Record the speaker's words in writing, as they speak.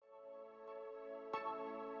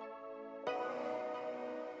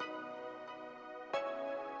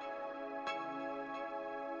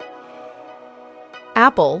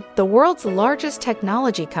Apple, the world's largest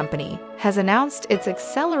technology company, has announced its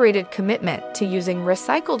accelerated commitment to using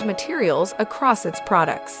recycled materials across its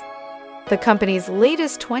products. The company's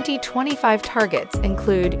latest 2025 targets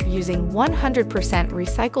include using 100%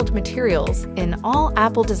 recycled materials in all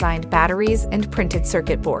Apple-designed batteries and printed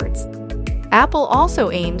circuit boards. Apple also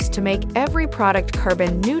aims to make every product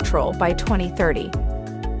carbon neutral by 2030.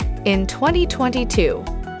 In 2022,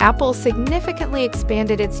 Apple significantly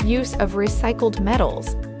expanded its use of recycled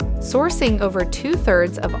metals, sourcing over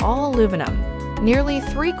 2/3 of all aluminum, nearly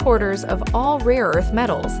 3/4 of all rare earth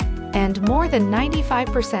metals, and more than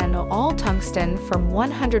 95% of all tungsten from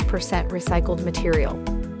 100% recycled material.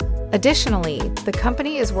 Additionally, the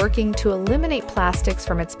company is working to eliminate plastics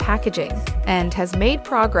from its packaging and has made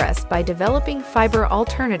progress by developing fiber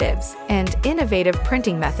alternatives and innovative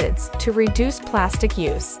printing methods to reduce plastic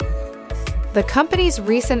use. The company's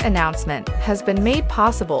recent announcement has been made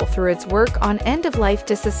possible through its work on end-of-life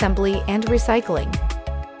disassembly and recycling.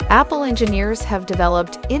 Apple engineers have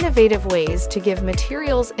developed innovative ways to give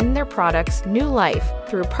materials in their products new life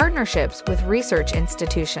through partnerships with research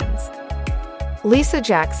institutions. Lisa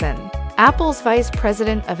Jackson, Apple's Vice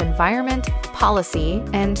President of Environment, Policy,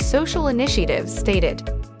 and Social Initiatives, stated,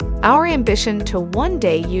 "Our ambition to one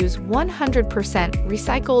day use 100%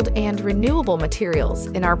 recycled and renewable materials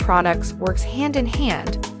in our products works hand in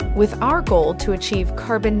hand with our goal to achieve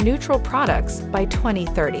carbon-neutral products by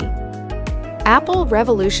 2030. Apple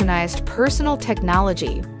revolutionized personal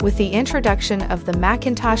technology with the introduction of the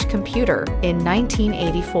Macintosh computer in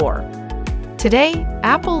 1984. Today,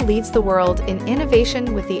 Apple leads the world in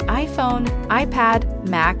innovation with the iPhone, iPad,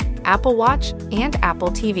 Mac, Apple Watch, and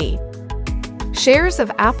Apple TV. Shares of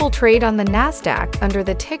Apple trade on the NASDAQ under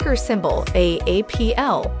the ticker symbol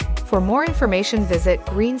AAPL. For more information, visit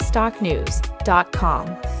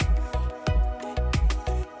greenstocknews.com.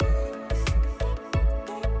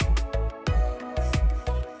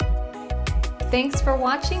 Thanks for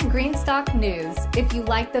watching Greenstock News. If you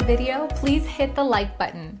liked the video, please hit the like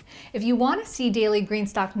button. If you want to see daily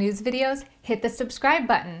Greenstock News videos, hit the subscribe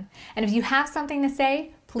button. And if you have something to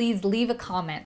say, please leave a comment.